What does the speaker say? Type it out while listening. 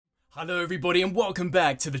Hello everybody and welcome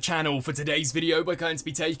back to the channel. For today's video we're going to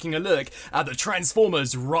be taking a look at the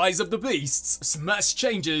Transformers Rise of the Beasts Smash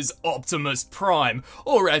Changes Optimus Prime,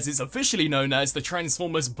 or as it's officially known as the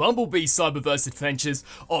Transformers Bumblebee Cyberverse Adventures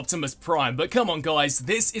Optimus Prime. But come on guys,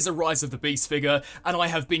 this is a Rise of the Beast figure and I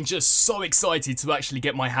have been just so excited to actually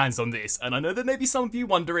get my hands on this. And I know there may be some of you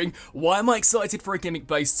wondering, why am I excited for a gimmick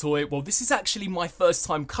based toy? Well, this is actually my first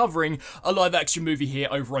time covering a live action movie here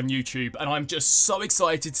over on YouTube and I'm just so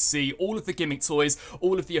excited to see all of the gimmick toys,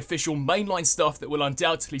 all of the official mainline stuff that we'll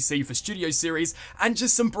undoubtedly see for Studio Series, and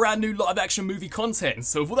just some brand new live action movie content.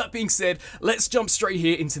 So with all that being said, let's jump straight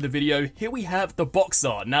here into the video. Here we have the box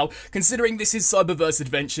art. Now, considering this is Cyberverse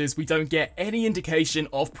Adventures, we don't get any indication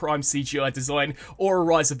of Prime CGI design or a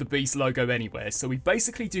Rise of the Beast logo anywhere. So we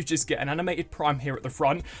basically do just get an animated Prime here at the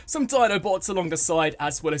front, some Dinobots along the side,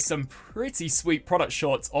 as well as some pretty sweet product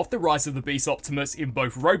shots of the Rise of the Beast Optimus in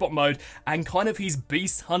both robot mode and kind of his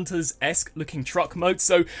Beast Hunters-esque looking truck mode.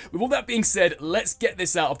 So with all that being said, let's get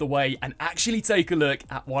this out of the way and actually take a look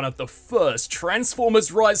at one of the first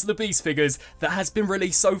Transformers Rise of the Beast figures that has been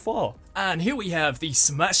released so far. And here we have the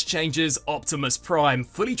Smash Changes Optimus Prime,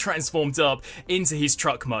 fully transformed up into his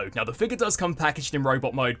truck mode. Now the figure does come packaged in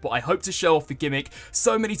robot mode, but I hope to show off the gimmick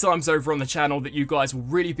so many times over on the channel that you guys will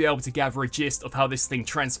really be able to gather a gist of how this thing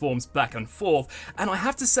transforms back and forth. And I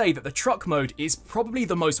have to say that the truck mode is probably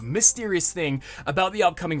the most mysterious thing about the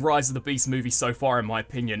upcoming Rise of the Beast movie so far, in my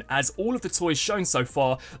opinion, as all of the toys shown so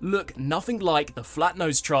far look nothing like the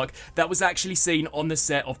flat-nosed truck that was actually seen on the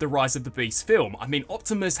set of the Rise of the Beast film. I mean,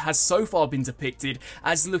 Optimus has so far been depicted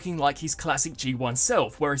as looking like his classic G1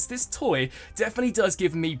 self, whereas this toy definitely does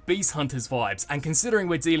give me Beast Hunters vibes, and considering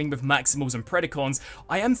we're dealing with Maximals and Predacons,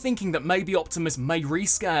 I am thinking that maybe Optimus may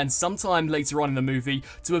rescan sometime later on in the movie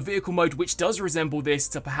to a vehicle mode which does resemble this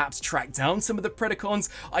to perhaps track down some of the Predacons.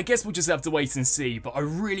 I guess we'll just have to wait and see, but a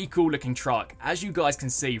really cool looking truck, as you guys can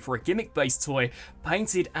see, for a gimmick based toy,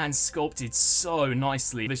 painted and sculpted so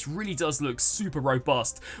nicely. This really does look super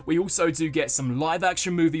robust. We also do get some live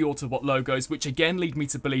action movie Autobot logos, which again lead me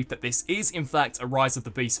to believe that this is in fact a Rise of the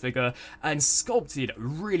Beast figure, and sculpted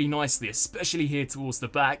really nicely, especially here towards the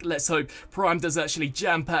back. Let's hope Prime does actually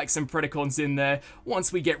jam pack some Predacons in there.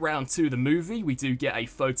 Once we get round to the movie, we do get a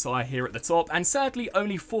faux tire here at the top, and sadly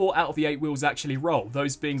only 4 out of the 8 wheels actually roll,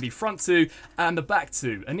 those being the front 2 and the back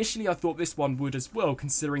 2. Initially I thought this one would as well,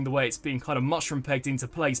 considering the way it's being kind of mushroom pegged into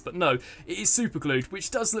place, but no, it is super glued,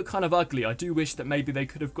 which does look kind of ugly. I do wish that maybe they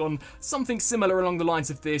could have gone something similar along the lines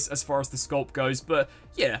of this as far as the sculpt goes, but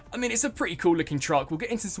yeah, I mean, it's a pretty cool looking truck. We'll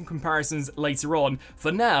get into some comparisons later on.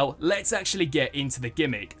 For now, let's actually get into the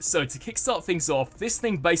gimmick. So to kickstart things off, this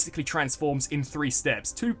thing basically transforms in 3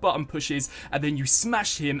 steps, 2 button pushes, and then you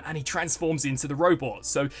smash him and he transforms into the robot.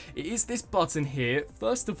 So it is this button here.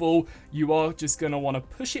 First of all, you are just going to want to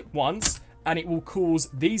push it once, and it will cause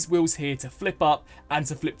these wheels here to flip up and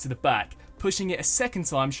to flip to the back. Pushing it a second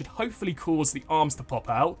time should hopefully cause the arms to pop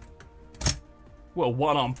out. Well,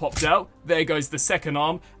 one arm popped out, there goes the second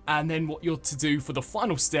arm, and then what you're to do for the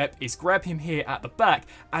final step is grab him here at the back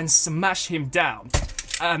and smash him down.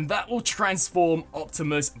 And that will transform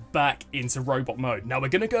Optimus back into robot mode. Now we're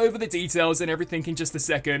going to go over the details and everything in just a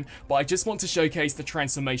second, but I just want to showcase the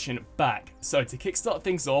transformation back. So to kickstart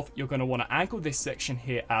things off, you're going to want to angle this section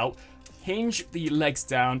here out, hinge the legs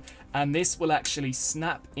down, and this will actually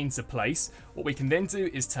snap into place. What we can then do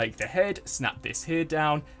is take the head, snap this here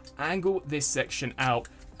down, angle this section out,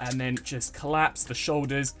 and then just collapse the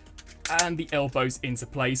shoulders and the elbows into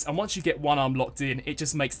place. And once you get one arm locked in, it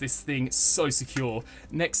just makes this thing so secure.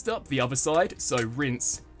 Next up, the other side. So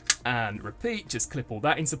rinse and repeat. Just clip all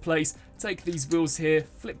that into place. Take these wheels here,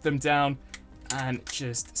 flip them down, and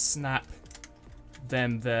just snap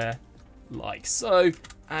them there like so.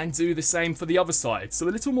 And do the same for the other side. So a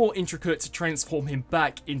little more intricate to transform him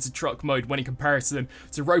back into truck mode when in comparison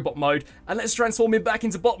to robot mode. And let's transform him back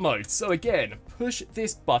into bot mode. So again, push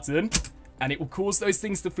this button and it will cause those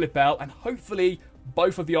things to flip out, and hopefully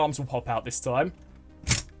both of the arms will pop out this time.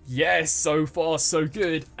 Yes, so far so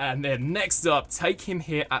good. And then next up, take him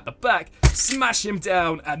here at the back, smash him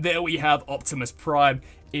down, and there we have Optimus Prime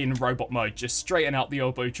in robot mode. Just straighten out the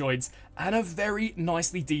elbow joints, and a very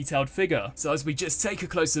nicely detailed figure. So as we just take a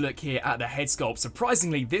closer look here at the head sculpt,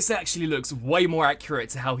 surprisingly this actually looks way more accurate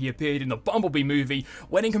to how he appeared in the Bumblebee movie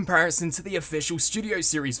when in comparison to the official Studio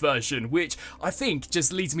Series version, which I think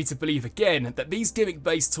just leads me to believe again that these gimmick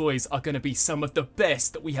based toys are going to be some of the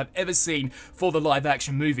best that we have ever seen for the live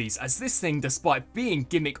action movies, as this thing, despite being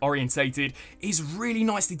gimmick orientated, is really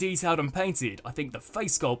nicely detailed and painted. I think the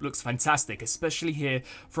face sculpt looks fantastic, especially here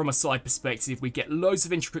from a side perspective. We get loads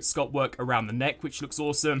of intricate sculpt work work around the neck, which looks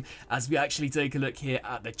awesome. As we actually take a look here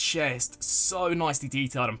at the chest, so nicely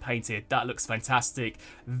detailed and painted. That looks fantastic.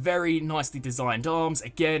 Very nicely designed arms.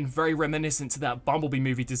 Again, very reminiscent to that Bumblebee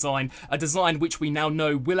movie design. A design which we now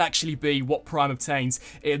know will actually be what Prime obtains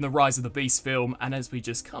in the Rise of the Beast film. And as we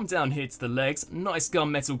just come down here to the legs, nice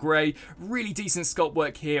gunmetal grey. Really decent sculpt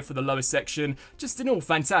work here for the lower section. Just in all,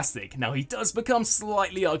 fantastic. Now, he does become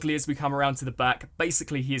slightly ugly as we come around to the back.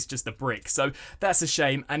 Basically, he is just a brick. So that's a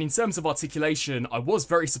shame. And in terms of articulation, I was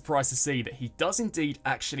very surprised to see that he does indeed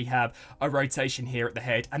actually have a rotation here at the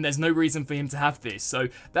head. And there's no reason for him to have this. So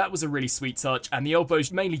that was a really sweet touch. And the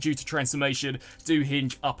elbows, mainly due to transformation, do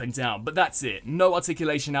hinge up and down. But that's it. No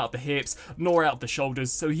articulation out of the hips, nor out of the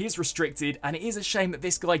shoulders. So he is restricted. And it is a shame that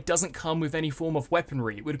this guy doesn't come with any form of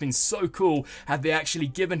weaponry. It would have been so cool had they actually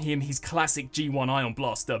given him his classic G1 Ion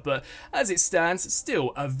Blaster. But as it stands,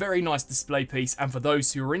 still a very nice display piece. And for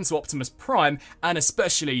those who are into Optimus Prime, and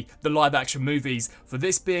especially the live action movies, for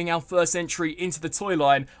this being our first entry into the toy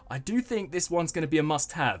line, I do think this one's going to be a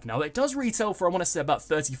must-have. Now, it does retail for, I want to say, about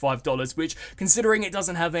 $35, which, considering it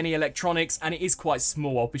doesn't have any electronics and it is quite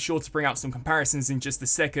small, I'll be sure to bring out some comparisons in just a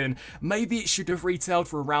second. Maybe it should have retailed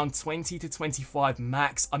for around 20 to 25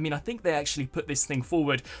 max. I mean, I think they actually put this thing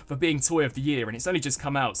forward for being Toy of the Year, and it's only just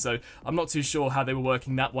come out, so I'm not too sure how they were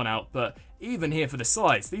working that one out, but even here for the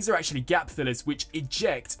sides, these are actually gap fillers which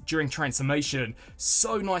eject during transformation.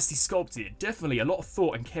 So nicely sculpted. Definitely a lot of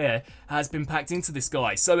thought and care has been packed into this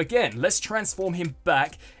guy. So again, let's transform him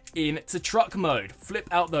back into truck mode. Flip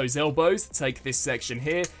out those elbows, take this section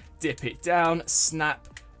here, dip it down,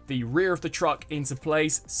 snap the rear of the truck into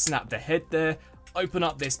place, snap the head there, open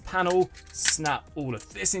up this panel, snap all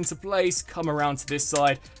of this into place, come around to this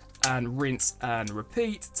side and rinse and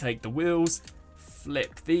repeat. Take the wheels,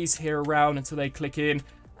 flip these here around until they click in,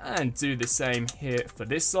 and do the same here for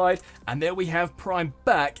this side, and there we have Prime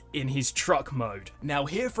back in his truck mode. Now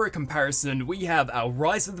here for a comparison, we have our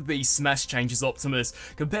Rise of the Beast Smash Changes Optimus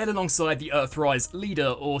compared alongside the Earthrise Leader,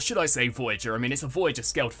 or should I say Voyager. I mean, it's a Voyager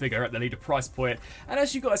scaled figure at the Leader price point, and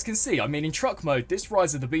as you guys can see, I mean, in truck mode, this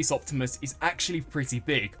Rise of the Beast Optimus is actually pretty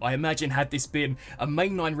big. I imagine had this been a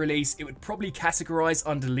mainline release, it would probably categorize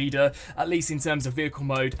under Leader, at least in terms of vehicle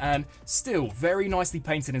mode, and still very nicely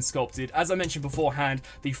painted and sculpted. As I mentioned beforehand,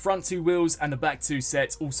 the front two wheels and the back two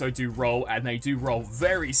sets also do roll, and they do roll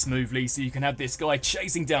very smoothly, so you can have this guy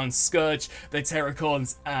chasing down Scourge, the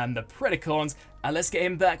Terracons, and the Predacons. And let's get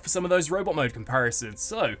him back for some of those robot mode comparisons.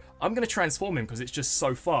 So, I'm going to transform him because it's just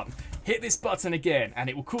so fun. Hit this button again, and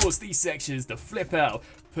it will cause these sections to flip out.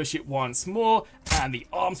 Push it once more, and the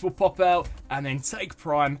arms will pop out, and then take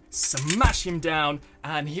Prime, smash him down,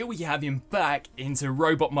 and here we have him back into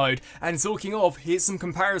robot mode. And talking of, here's some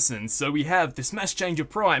comparisons. So we have the Smash Changer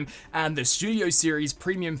Prime and the Studio Series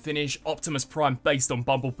Premium Finish Optimus Prime based on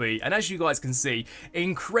Bumblebee. And as you guys can see,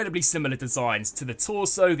 incredibly similar designs to the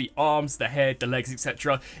torso, the arms, the head, the legs,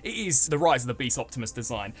 etc. It is the Rise of the Beast Optimus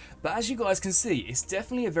design. But as you guys can see, it's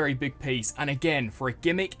definitely a very big piece. And again, for a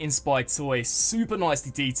gimmick-inspired toy, super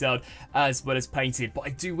nicely detailed as well as painted. But I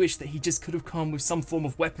do wish that he just could have come with some form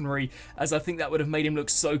of weaponry, as I think that would have made him look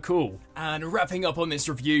so cool. And wrapping up on this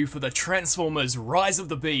review for the Transformers Rise of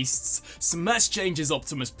the Beasts Smash Changes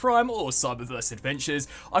Optimus Prime, or Cyberverse Adventures,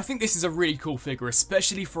 I think this is a really cool figure,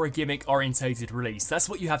 especially for a gimmick-orientated release. That's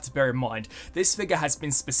what you have to bear in mind. This figure has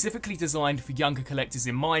been specifically designed for younger collectors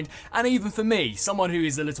in mind, and even for me, someone who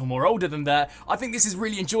is a little more older than that, I think this is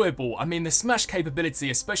really enjoyable. I mean, the smash capability,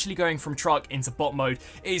 especially going from truck into bot mode,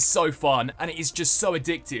 is so fun, and it is just so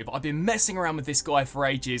addictive. I've been messing around with this guy for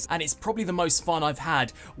ages, and it's probably the most fun I've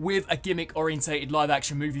had with a gimmick-orientated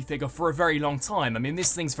live-action movie figure for a very long time. I mean,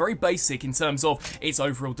 this thing's very basic in terms of its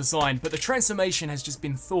overall design, but the transformation has just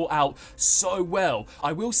been thought out so well.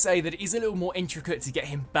 I will say that it is a little more intricate to get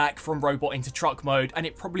him back from robot into truck mode, and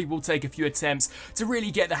it probably will take a few attempts to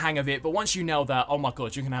really get the hang of it, but once you nail that, oh my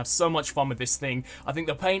god, you're gonna have so much fun with this thing. I think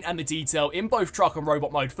the paint and the detail in both truck and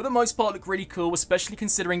robot mode for the most part look really cool, especially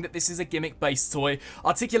considering that this is a gimmick-based toy.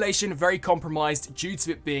 Articulation very compromised due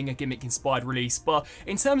to it being a gimmick-inspired release, but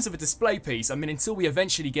in terms of a display piece, I mean, until we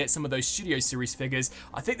eventually get some of those Studio Series figures,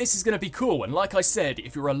 I think this is going to be cool. And like I said,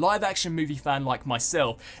 if you're a live-action movie fan like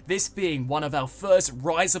myself, this being one of our first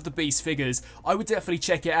Rise of the Beast figures, I would definitely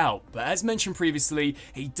check it out. But as mentioned previously,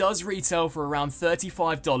 he does retail for for around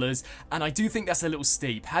 $35, and I do think that's a little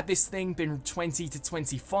steep. Had this thing been 20 to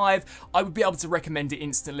 25, I would be able to recommend it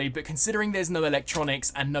instantly, but considering there's no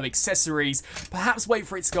electronics and no accessories, perhaps wait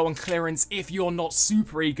for it to go on clearance if you're not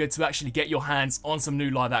super eager to actually get your hands on some new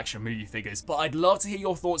live action movie figures. But I'd love to hear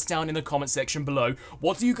your thoughts down in the comment section below.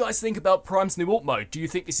 What do you guys think about Prime's new alt mode? Do you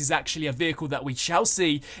think this is actually a vehicle that we shall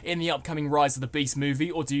see in the upcoming Rise of the Beast movie,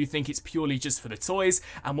 or do you think it's purely just for the toys?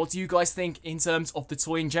 And what do you guys think in terms of the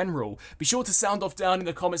toy in general? Be sure to sound off down in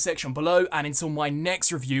the comment section below, and until my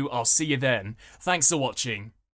next review, I'll see you then. Thanks for watching.